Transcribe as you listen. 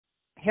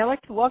Hey, I'd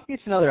like to welcome you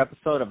to another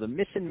episode of the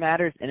Mission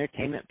Matters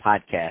Entertainment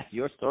Podcast,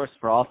 your source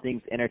for all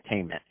things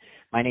entertainment.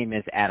 My name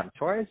is Adam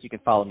Torres. You can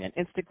follow me on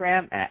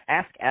Instagram at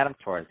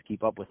AskAdamTorres.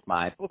 Keep up with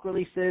my book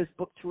releases,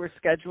 book tour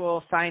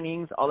schedule,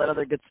 signings, all that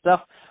other good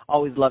stuff.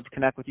 Always love to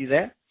connect with you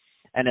there.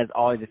 And as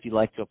always, if you'd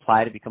like to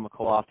apply to become a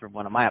co-author of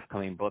one of my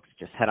upcoming books,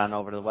 just head on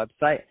over to the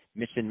website,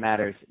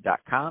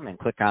 missionmatters.com, and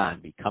click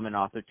on Become an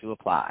Author to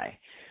apply.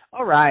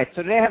 All right,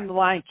 so today I have on the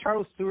line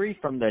Charu Suri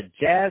from the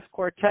Jazz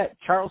Quartet,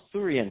 Charu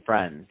Suri and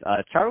Friends.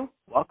 Charu,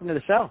 welcome to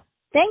the show.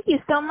 Thank you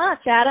so much,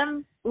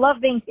 Adam. Love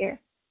being here.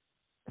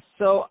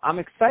 So I'm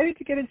excited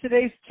to get into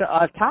today's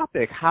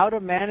topic, how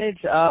to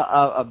manage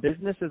a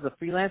business as a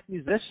freelance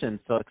musician.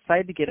 So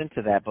excited to get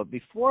into that. But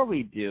before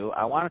we do,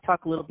 I want to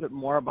talk a little bit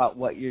more about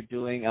what you're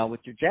doing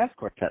with your jazz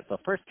quartet. So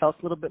first, tell us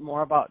a little bit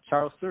more about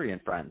Charu Suri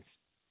and Friends.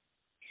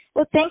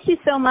 Well, thank you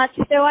so much.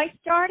 So I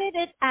started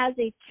it as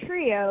a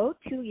trio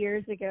 2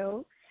 years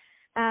ago.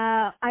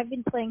 I've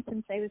been playing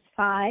since I was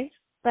 5,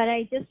 but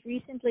I just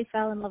recently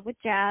fell in love with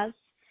jazz.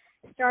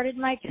 Started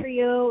my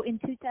trio in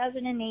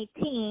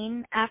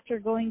 2018 after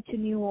going to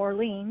New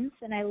Orleans,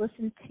 and I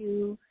listened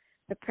to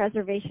the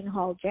Preservation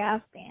Hall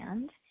Jazz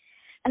Band.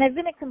 And I've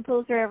been a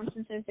composer ever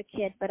since I was a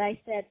kid, but I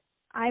said,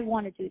 I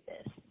want to do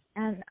this.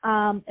 And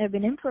I've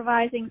been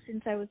improvising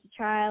since I was a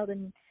child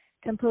and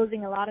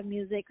composing a lot of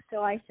music,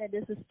 so I said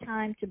this is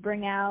time to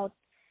bring out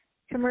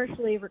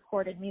commercially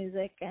recorded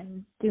music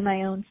and do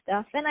my own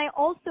stuff. And I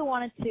also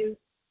wanted to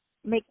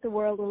make the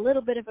world a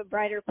little bit of a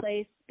brighter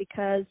place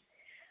because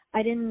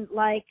I didn't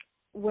like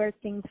where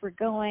things were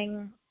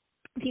going.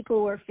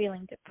 People were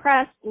feeling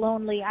depressed,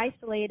 lonely,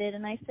 isolated,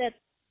 and I said,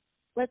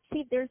 let's see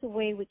if there's a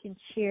way we can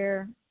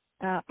cheer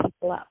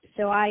people up.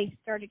 So I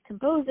started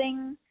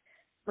composing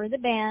for the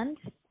band,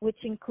 which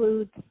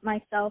includes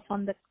myself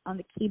on the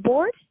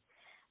keyboard,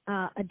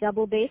 a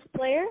double bass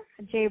player,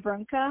 Jay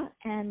Brunka,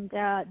 and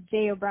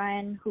Jay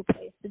O'Brien, who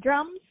plays the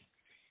drums.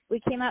 We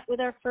came out with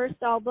our first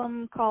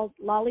album called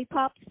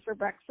Lollipops for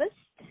Breakfast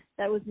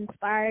that was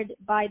inspired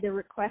by the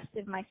request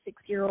of my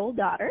 6-year-old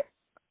daughter.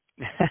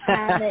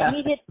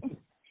 And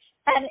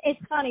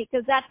it's funny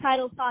because that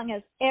title song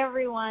has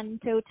everyone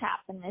toe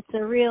tapping. It's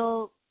a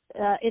real,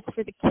 it's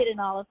for the kid in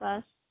all of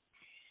us.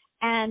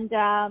 And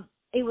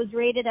it was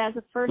rated as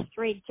a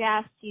first-rate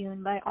jazz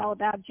tune by All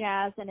About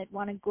Jazz, and it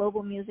won a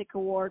Global Music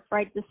Award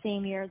right the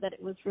same year that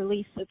it was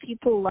released, so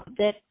people loved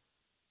it.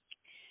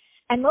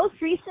 And most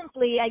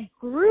recently, I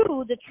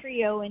grew the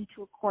trio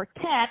into a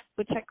quartet,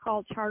 which I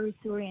called Charu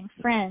Suri and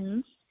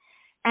Friends,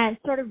 and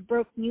sort of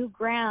broke new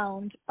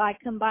ground by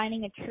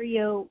combining a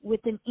trio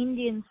with an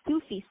Indian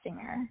Sufi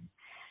singer.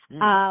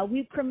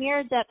 We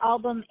premiered that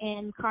album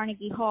in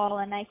Carnegie Hall,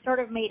 and I sort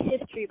of made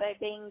history by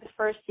being the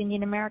first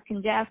Indian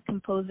American jazz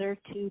composer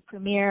to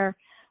premiere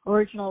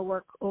original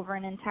work over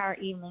an entire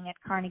evening at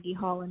Carnegie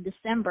Hall in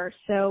December.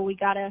 So we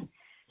got a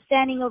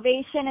standing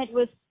ovation. It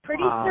was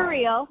pretty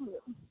surreal.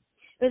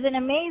 It was an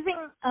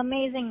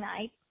amazing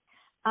night.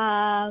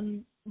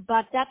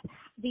 But that's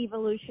the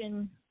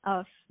evolution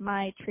of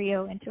my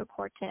trio into a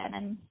quartet,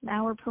 and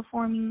now we're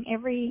performing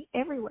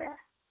everywhere.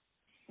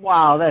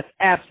 Wow, that's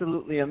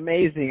absolutely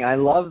amazing. I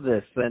love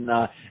this,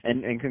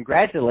 and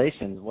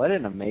congratulations. What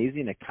an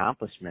amazing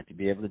accomplishment to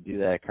be able to do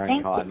that at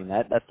Carnegie Hall. I mean,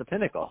 that's the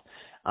pinnacle.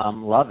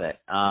 Love it.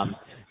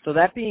 So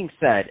that being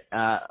said,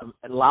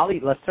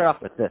 let's start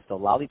off with this. So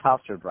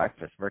Lollipops for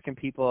Breakfast, where can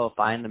people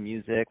find the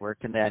music? Where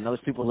can they? I know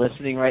there's people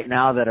listening right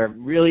now that are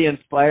really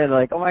inspired. They're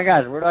like, oh my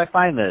gosh, where do I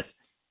find this?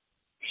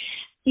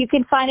 You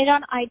can find it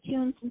on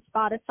iTunes and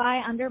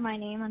Spotify under my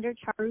name, under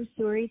Charu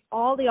Suri.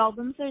 All the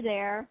albums are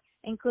there,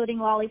 including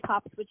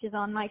Lollipops, which is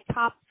on my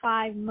top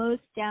 5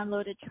 most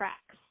downloaded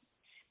tracks.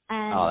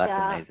 And,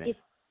 that's amazing.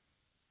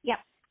 Yep.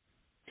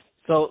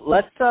 So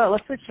let's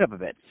switch it up a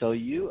bit. So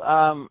you,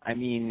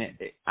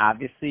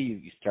 obviously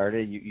you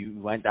started, you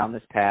went down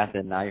this path,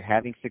 and now you're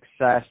having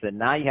success, and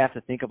now you have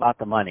to think about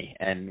the money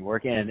and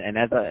working. And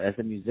as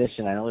a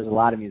musician, I know there's a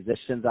lot of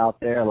musicians out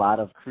there, a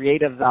lot of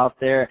creatives out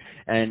there,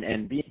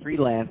 and being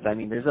freelance. I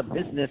mean, there's a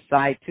business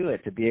side to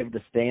it to be able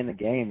to stay in the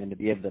game and to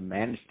be able to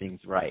manage things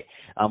right.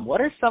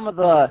 What are some of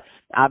the,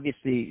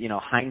 obviously,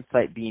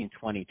 hindsight being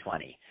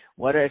 2020?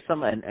 What are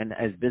some, and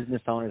as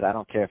business owners, I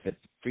don't care if it's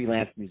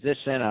freelance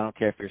musician, I don't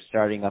care if you're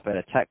starting up at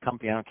a tech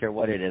company, I don't care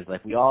what it is.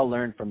 Like, we all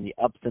learn from the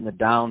ups and the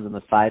downs and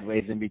the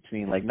sideways in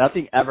between. Like,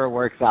 nothing ever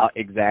works out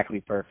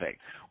exactly perfect.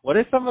 What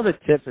are some of the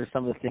tips or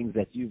some of the things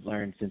that you've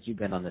learned since you've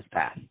been on this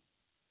path?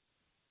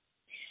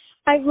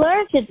 I've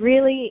learned it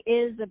really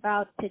is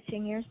about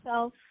pitching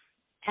yourself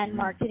and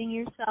marketing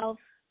yourself.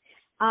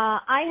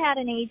 I had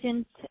an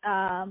agent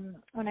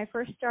when I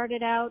first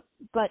started out,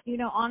 but,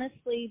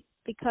 honestly,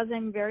 because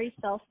I'm very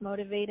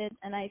self-motivated,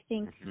 and I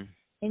think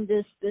in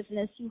this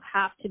business you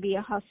have to be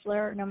a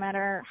hustler no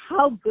matter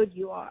how good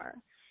you are.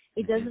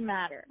 It doesn't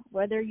matter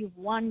whether you've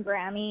won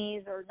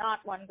Grammys or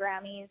not won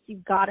Grammys,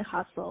 you've got to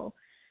hustle.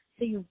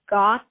 So you've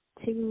got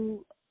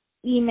to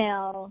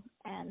email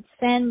and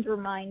send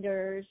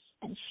reminders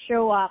and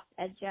show up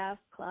at jazz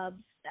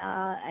clubs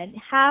and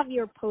have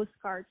your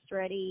postcards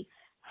ready,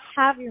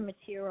 have your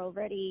material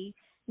ready,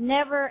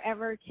 never,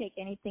 ever take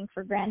anything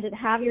for granted.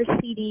 Have your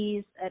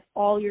CDs at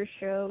all your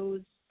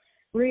shows.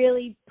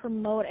 Really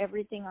promote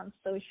everything on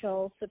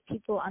social so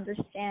people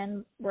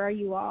understand where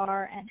you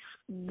are and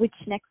which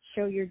next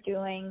show you're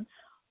doing.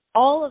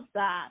 All of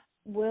that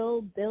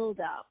will build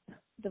up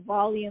the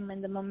volume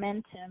and the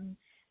momentum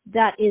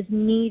that is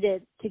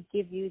needed to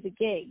give you the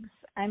gigs.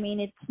 I mean,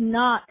 it's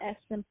not as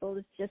simple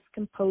as just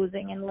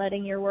composing and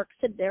letting your work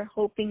sit there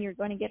hoping you're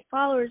going to get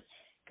followers,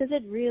 because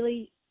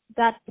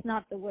that's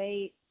not the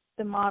way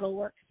the model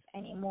works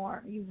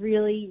anymore. You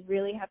really,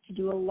 really have to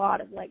do a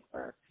lot of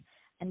legwork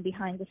and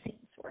behind the scenes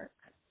work.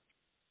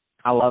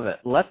 I love it.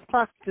 Let's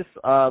talk just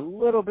a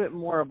little bit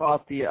more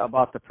about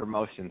the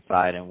promotion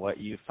side and what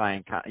you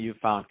found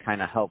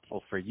kind of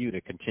helpful for you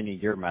to continue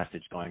your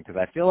message going. Because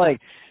I feel like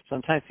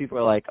sometimes people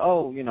are like,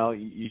 oh,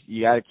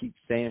 you got to keep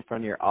staying in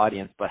front of your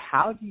audience. But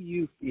how do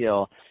you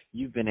feel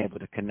you've been able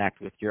to connect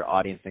with your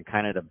audience and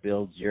kind of to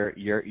build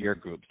your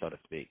group, so to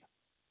speak?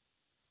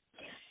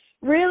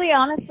 Really,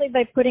 honestly,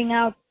 by putting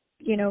out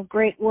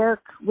great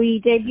work.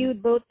 We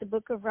debuted both the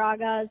Book of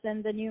Ragas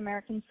and the New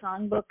American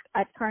Songbook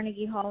at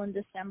Carnegie Hall in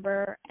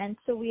December. And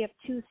so we have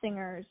two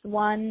singers.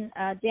 One,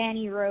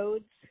 Danny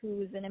Rhodes,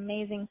 who's an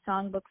amazing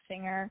songbook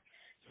singer,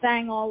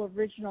 sang all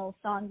original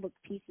songbook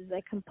pieces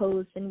I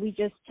composed. And we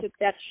just took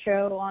that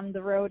show on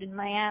the road in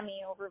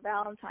Miami over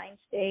Valentine's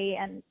Day,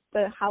 and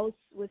the house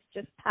was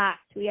just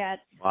packed. We had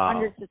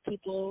hundreds of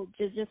people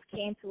just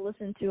came to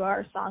listen to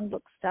our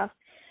songbook stuff.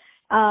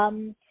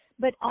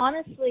 But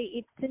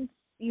honestly, since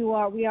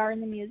we are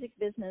in the music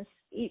business,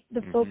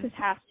 the focus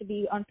has to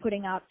be on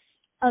putting out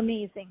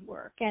amazing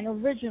work and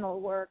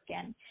original work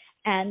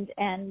and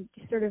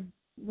sort of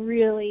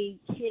really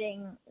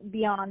hitting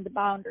beyond the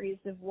boundaries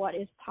of what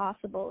is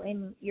possible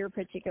in your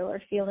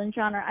particular field and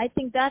genre. I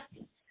think that's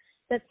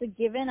a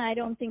given. I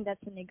don't think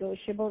that's a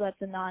negotiable.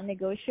 That's a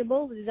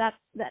non-negotiable.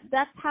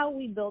 That's how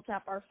we built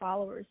up our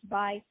followers,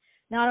 by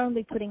not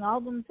only putting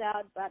albums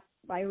out, but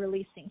by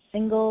releasing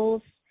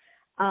singles,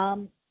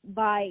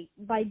 by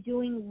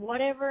doing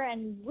whatever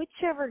and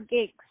whichever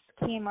gigs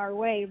came our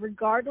way,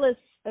 regardless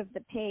of the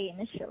pay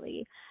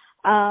initially.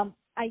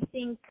 I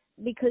think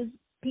because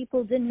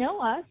people didn't know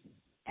us,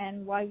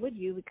 and why would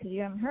you? Because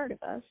you haven't heard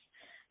of us.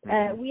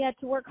 We had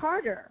to work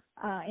harder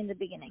in the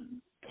beginning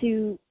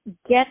to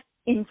get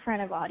in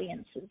front of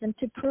audiences and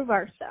to prove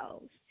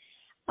ourselves.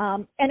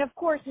 And of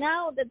course,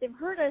 now that they've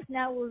heard us,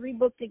 now we're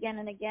rebooked again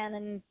and again,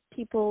 and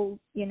people,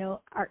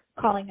 are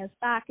calling us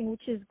back, and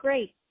which is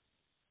great.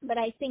 But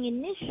I think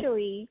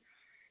initially,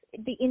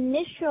 the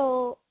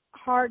initial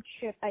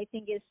hardship, I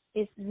think,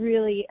 is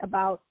really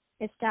about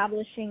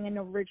establishing an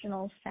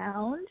original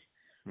sound,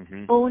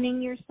 owning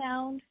your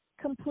sound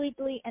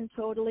completely and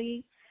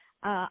totally.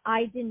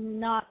 I did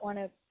not want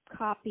to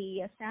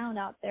copy a sound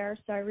out there,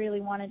 so I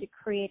really wanted to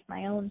create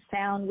my own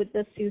sound with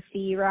the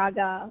Sufi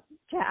Raga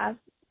jazz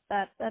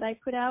that I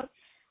put out,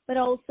 but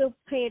also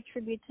pay a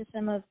tribute to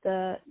some of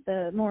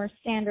the more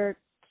standard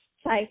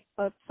type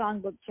of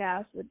songbook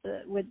jazz with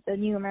the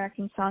New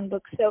American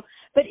Songbook. So,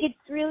 but it's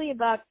really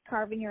about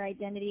carving your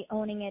identity,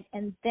 owning it,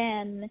 and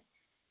then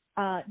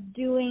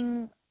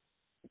doing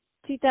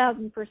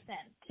 2,000%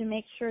 to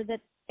make sure that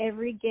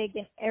every gig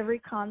and every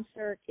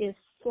concert is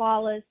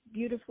flawless,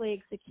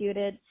 beautifully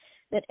executed,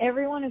 that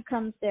everyone who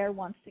comes there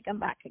wants to come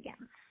back again.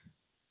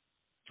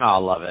 Oh, I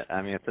love it.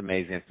 I mean, it's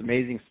amazing. It's an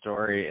amazing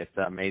story. It's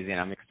amazing.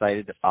 I'm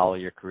excited to follow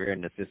your career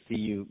and to see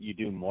you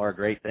do more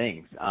great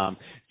things.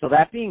 So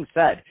that being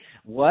said,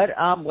 what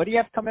do you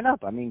have coming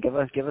up? I mean, give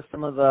us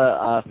some of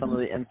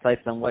the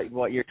insights on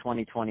what your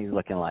 2020 is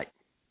looking like.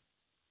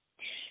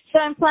 So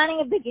I'm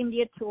planning a big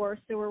India tour,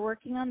 so we're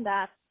working on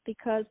that,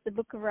 because the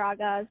Book of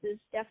Ragas is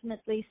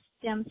definitely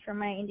stems from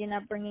my Indian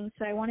upbringing.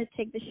 So I want to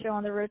take the show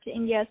on the road to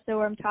India.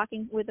 So I'm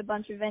talking with a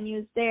bunch of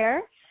venues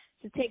there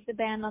to take the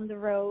band on the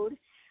road.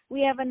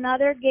 We have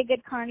another gig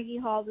at Carnegie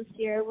Hall this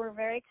year. We're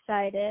very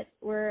excited.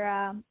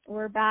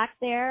 We're back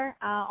there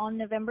on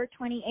November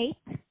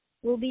 28th.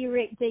 We'll be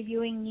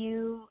debuting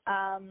new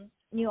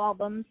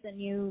albums and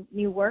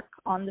new work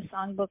on the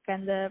songbook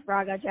and the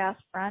Raga Jazz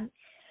front.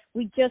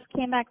 We just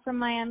came back from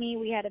Miami.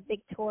 We had a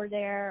big tour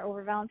there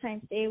over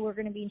Valentine's Day. We're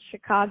going to be in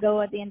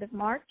Chicago at the end of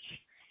March.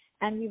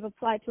 And we've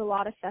applied to a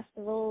lot of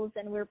festivals,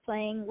 and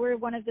we're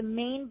one of the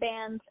main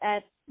bands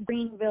at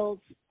Greenville's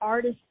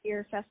Artist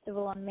Sphere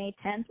Festival on May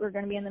 10th. We're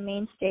going to be on the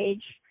main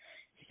stage.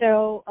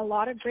 So a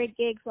lot of great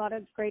gigs, a lot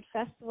of great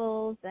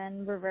festivals,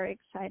 and we're very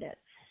excited.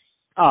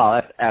 Oh,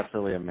 that's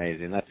absolutely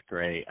amazing. That's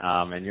great.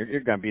 And you're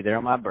going to be there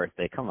on my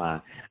birthday. Come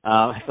on.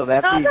 So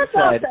that being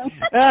said,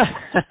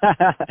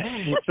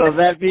 awesome. So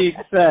that being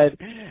said,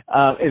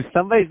 if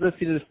somebody's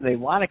listening to this and they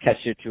want to catch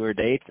your tour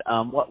dates,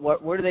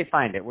 where do they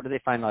find it? Where do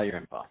they find all your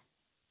info?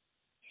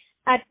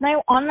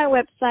 On my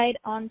website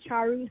on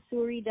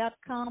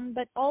charusuri.com,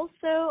 but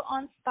also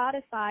on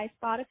Spotify.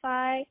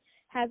 Spotify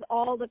has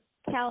all the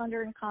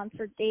calendar and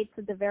concert dates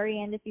at the very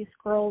end. If you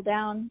scroll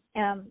down,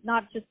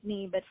 not just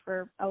me, but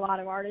for a lot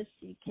of artists,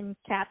 you can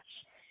catch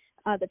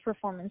the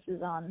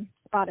performances on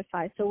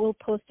Spotify. So we'll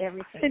post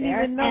everything I didn't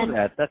there. even know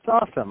that. That's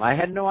awesome. I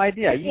had no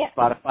idea. I use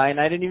Spotify, and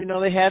I didn't even know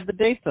they had the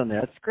dates on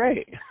there. That's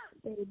great.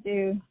 They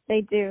do.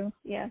 They do,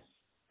 yes.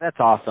 That's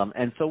awesome.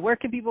 And so where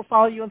can people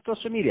follow you on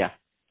social media?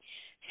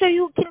 So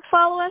you can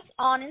follow us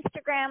on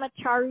Instagram at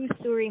Charu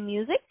Suri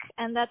Music,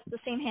 and that's the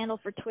same handle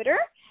for Twitter,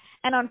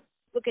 and on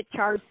Facebook at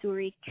Charu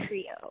Suri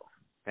Trio.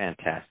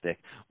 Fantastic.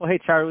 Well, hey,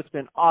 Charu, it's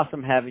been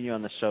awesome having you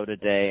on the show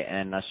today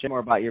and share more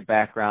about your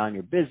background,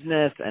 your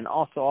business, and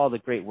also all the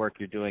great work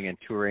you're doing in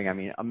touring. I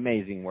mean,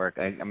 amazing work.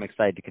 I'm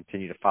excited to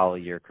continue to follow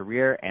your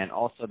career and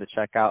also to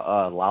check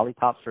out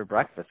Lollipops for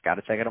Breakfast. Got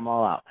to check them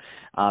all out.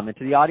 And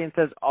to the audience,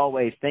 as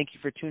always, thank you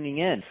for tuning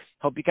in.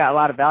 Hope you got a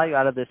lot of value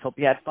out of this. Hope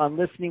you had fun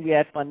listening. We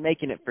had fun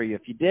making it for you.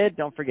 If you did,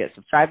 don't forget,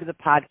 subscribe to the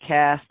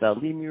podcast.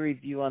 Leave me a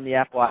review on the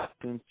Apple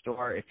iTunes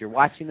Store. If you're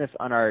watching this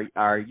on our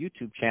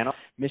YouTube channel,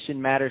 Mission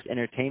Matters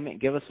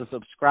Entertainment, give us a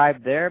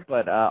subscribe there,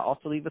 but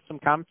also leave us some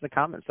comments in the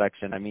comment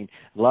section. I mean,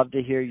 love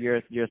to hear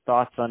your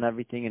thoughts on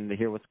everything and to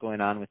hear what's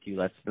going on with you.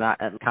 Let's not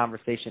let the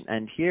conversation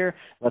end here.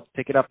 Let's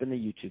pick it up in the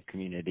YouTube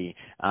community.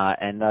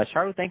 And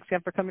Charu, thanks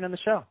again for coming on the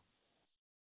show.